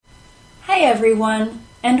Hi everyone,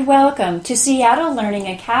 and welcome to Seattle Learning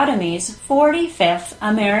Academy's 45th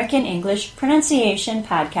American English Pronunciation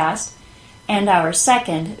Podcast and our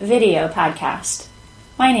second video podcast.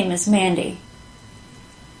 My name is Mandy.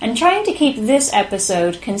 I'm trying to keep this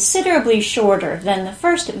episode considerably shorter than the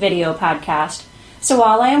first video podcast, so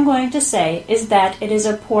all I am going to say is that it is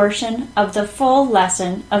a portion of the full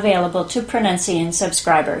lesson available to Pronuncian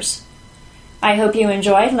subscribers. I hope you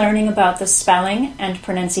enjoyed learning about the spelling and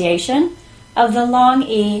pronunciation of the long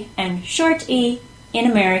E and short E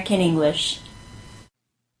in American English.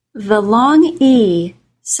 The long E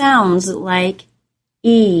sounds like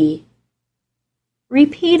E.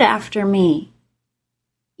 Repeat after me.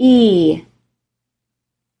 E.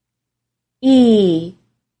 E.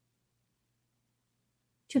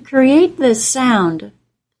 To create this sound,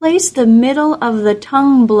 place the middle of the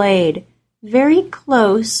tongue blade very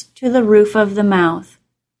close to the roof of the mouth,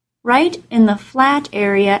 right in the flat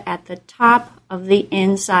area at the top of the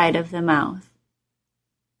inside of the mouth.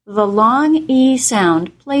 The long E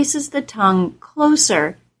sound places the tongue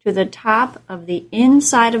closer to the top of the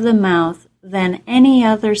inside of the mouth than any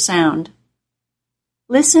other sound.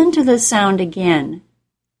 Listen to the sound again.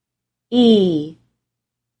 E.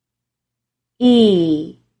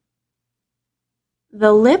 E.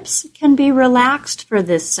 The lips can be relaxed for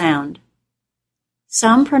this sound.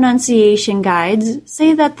 Some pronunciation guides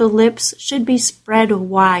say that the lips should be spread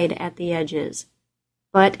wide at the edges,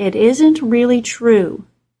 but it isn't really true.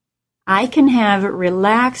 I can have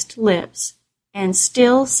relaxed lips and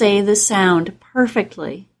still say the sound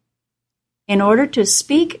perfectly. In order to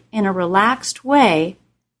speak in a relaxed way,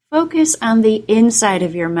 focus on the inside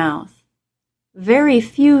of your mouth. Very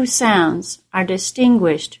few sounds are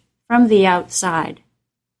distinguished from the outside.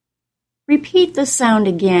 Repeat the sound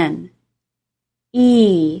again.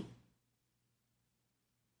 E.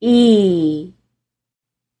 E.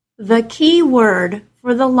 The key word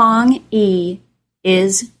for the long E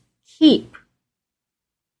is keep.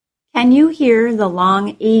 Can you hear the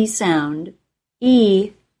long E sound,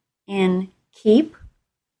 E, in keep?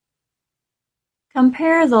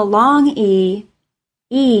 Compare the long E,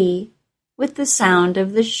 with the sound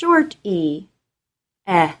of the short E,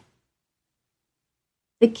 eh.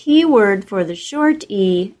 The key word for the short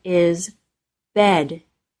E is bed.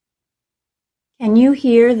 Can you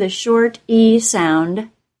hear the short E sound,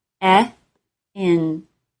 in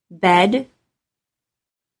bed?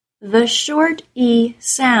 The short E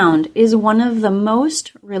sound is one of the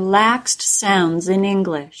most relaxed sounds in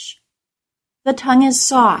English. The tongue is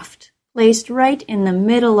soft, placed right in the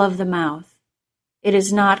middle of the mouth. It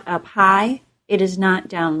is not up high, it is not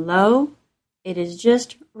down low, it is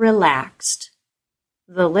just relaxed.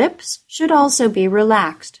 The lips should also be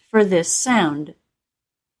relaxed for this sound.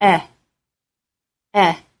 Eh.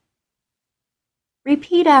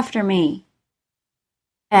 Repeat after me.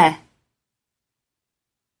 Eh.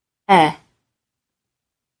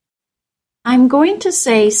 I'm going to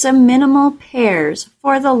say some minimal pairs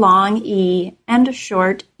for the long E and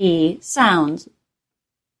short E sounds.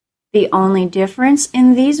 The only difference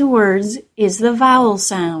in these words is the vowel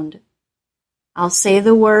sound. I'll say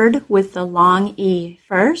the word with the long E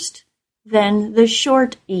first, then the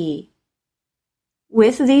short E.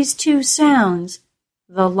 With these two sounds,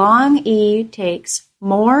 the long E takes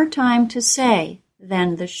more time to say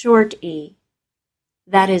than the short E.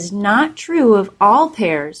 That is not true of all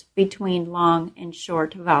pairs between long and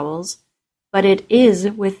short vowels, but it is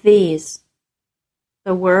with these.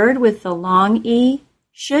 The word with the long E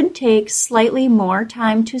should take slightly more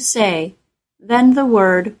time to say than the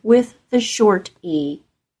word with the short E.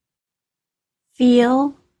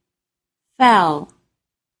 Feel, fell.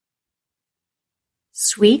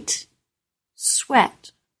 Sweet,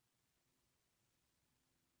 sweat.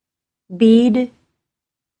 Bead,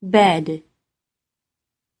 bed.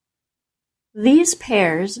 These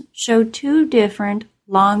pairs show two different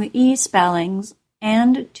long E spellings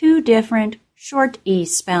and two different short E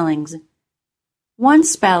spellings. One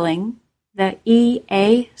spelling, the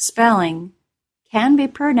EA spelling, can be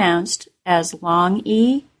pronounced as long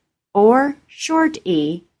E or short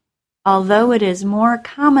E, although it is more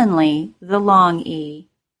commonly the long E.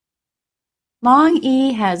 Long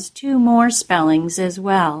E has two more spellings as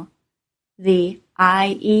well, the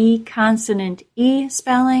IE consonant E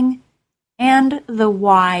spelling and the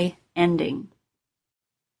Y ending.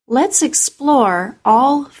 Let's explore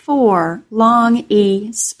all four long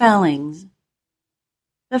E spellings.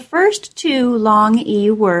 The first two long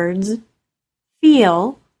E words,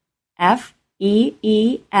 feel,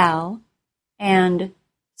 F-E-E-L, and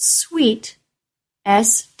sweet,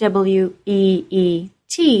 S-W-E-E-T,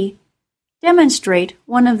 demonstrate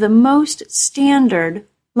one of the most standard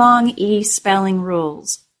Long E spelling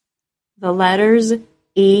rules. The letters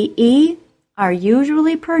EE are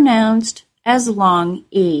usually pronounced as long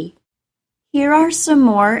E. Here are some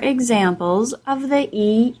more examples of the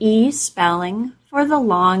EE spelling for the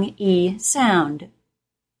long E sound.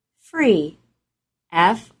 Free,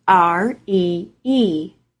 F-R-E-E.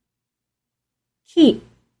 Keep,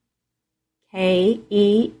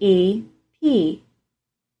 K-E-E-P.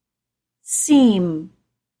 Seem,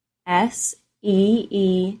 S-E-E-M.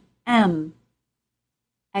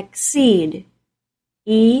 Exceed,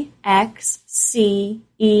 E-X-C-E-E-D.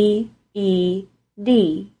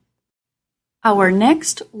 Our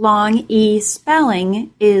next long E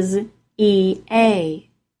spelling is E-A.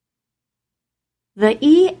 The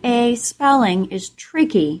E-A spelling is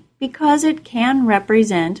tricky because it can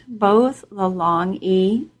represent both the long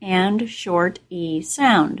E and short E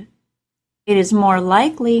sound. It is more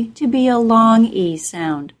likely to be a long E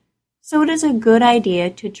sound, so it is a good idea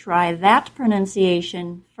to try that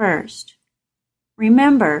pronunciation first.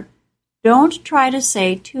 Remember, don't try to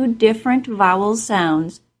say two different vowel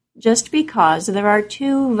sounds just because there are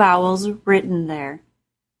two vowels written there.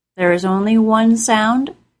 There is only one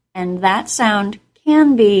sound, and that sound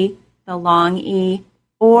can be the long E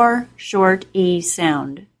or short E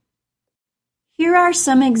sound. Here are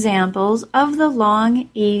some examples of the long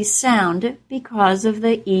E sound because of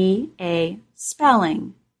the E-A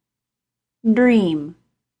spelling. Dream,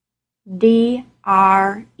 D-R-E-A-M.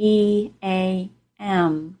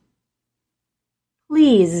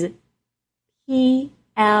 Please, P-L-E-A-S-E.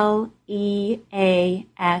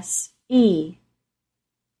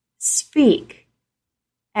 Speak,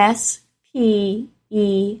 S-P-E-A-K.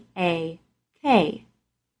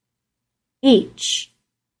 Each,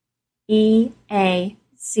 E-A-C-H.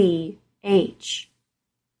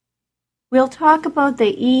 We'll talk about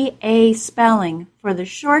the E-A spelling for the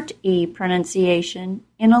short E pronunciation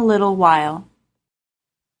in a little while.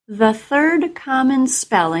 The third common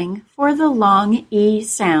spelling for the long E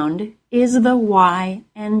sound is the Y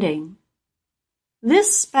ending.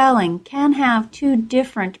 This spelling can have two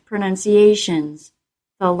different pronunciations,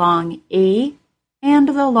 the long E and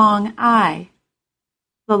the long I.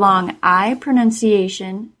 The long I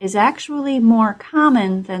pronunciation is actually more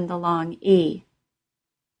common than the long E.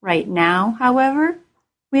 Right now, however,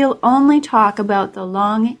 we'll only talk about the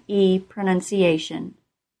long E pronunciation.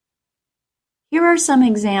 Here are some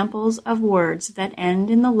examples of words that end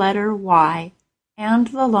in the letter Y and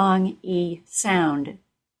the long E sound.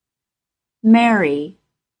 Marry,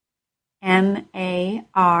 M-A-R-R-Y.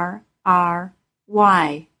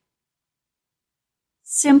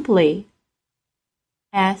 Simply,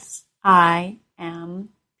 S-I-M-P-L-Y.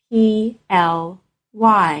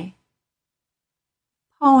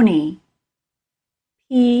 Pony,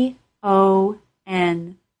 P-O-N-Y.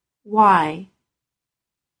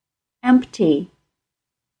 Empty,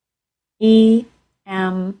 E-M-P-T-Y.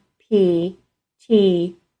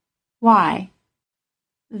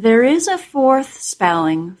 There is a fourth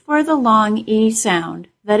spelling for the long E sound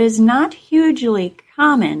that is not hugely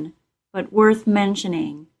common but worth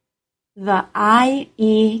mentioning, the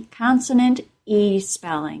I-E consonant E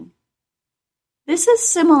spelling. This is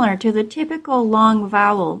similar to the typical long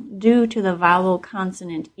vowel due to the vowel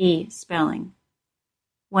consonant E spelling.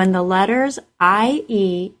 When the letters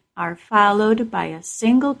I-E are followed by a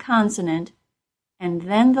single consonant and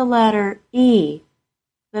then the letter E,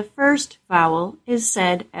 the first vowel is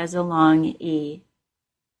said as a long E.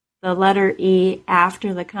 The letter E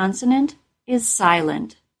after the consonant is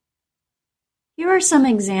silent. Here are some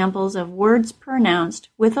examples of words pronounced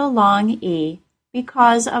with a long E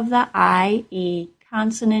because of the I-E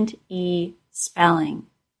consonant E spelling.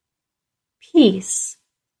 Peace,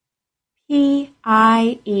 P-I-E-C-E.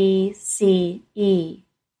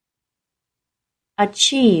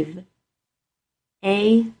 Achieve,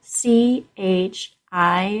 A-C-H-I-E-V-E.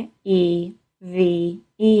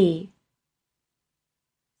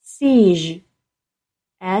 Siege,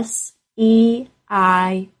 S-E-I-G-E.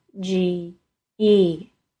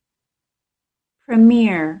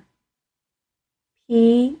 Premiere,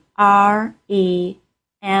 P-R-E-M-I-E-R-E.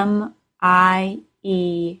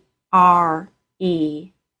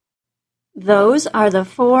 Those are the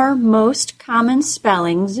four most common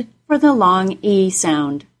spellings for the long E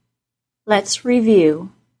sound. Let's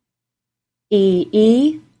review.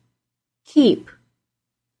 E-E, keep.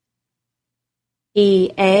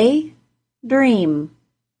 E-A, dream.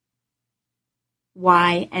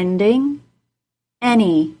 Y ending,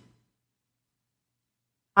 any.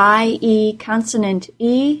 I-E consonant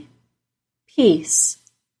E, peace.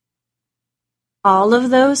 All of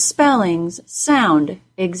those spellings sound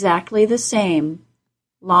exactly the same.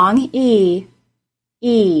 Long E,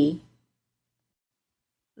 E.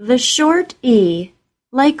 The short E,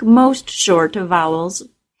 like most short vowels,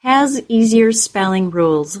 has easier spelling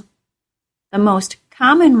rules. The most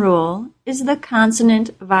common rule is the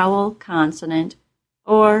consonant-vowel-consonant,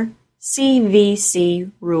 or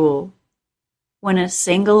CVC rule. When a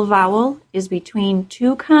single vowel is between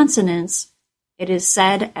two consonants, it is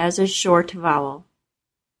said as a short vowel.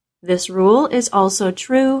 This rule is also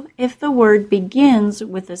true if the word begins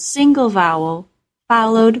with a single vowel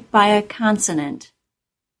followed by a consonant.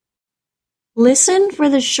 Listen for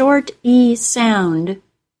the short E sound,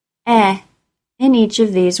 in each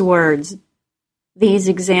of these words. These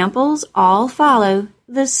examples all follow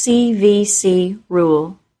the CVC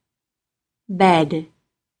rule. Bed,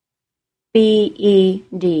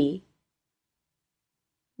 B-E-D.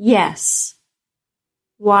 Yes,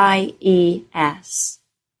 Y-E-S.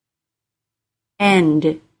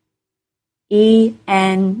 End,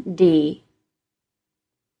 E-N-D.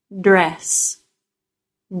 Dress,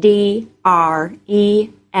 D-R-E-S-S.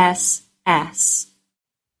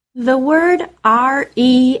 The word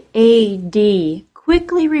R-E-A-D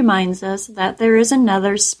quickly reminds us that there is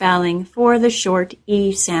another spelling for the short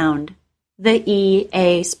E sound, the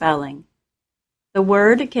E-A spelling. The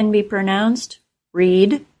word can be pronounced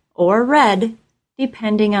read or read,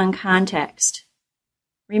 depending on context.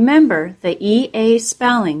 Remember, the E-A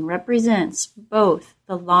spelling represents both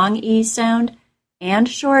the long E sound and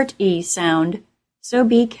short E sound, so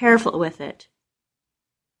be careful with it.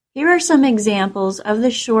 Here are some examples of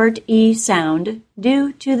the short E sound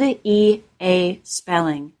due to the E-A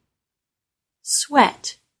spelling.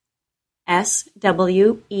 Sweat, S-W-E-A-T.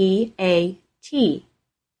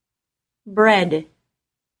 Bread,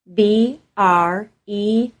 B-R-E-A-D.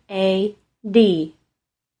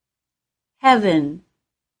 Heaven,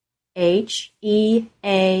 H-E-A-V-E-N.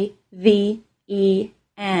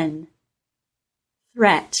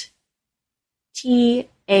 Threat,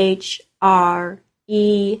 T-H-R-E-A-T.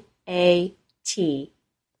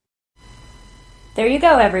 There you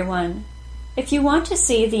go, everyone. If you want to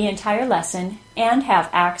see the entire lesson and have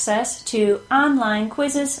access to online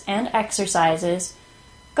quizzes and exercises,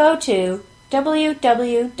 go to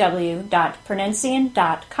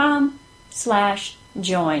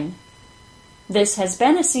www.pronuncian.com/join. This has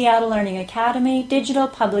been a Seattle Learning Academy digital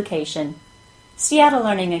publication. Seattle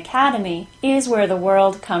Learning Academy is where the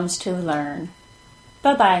world comes to learn.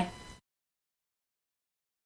 Bye-bye.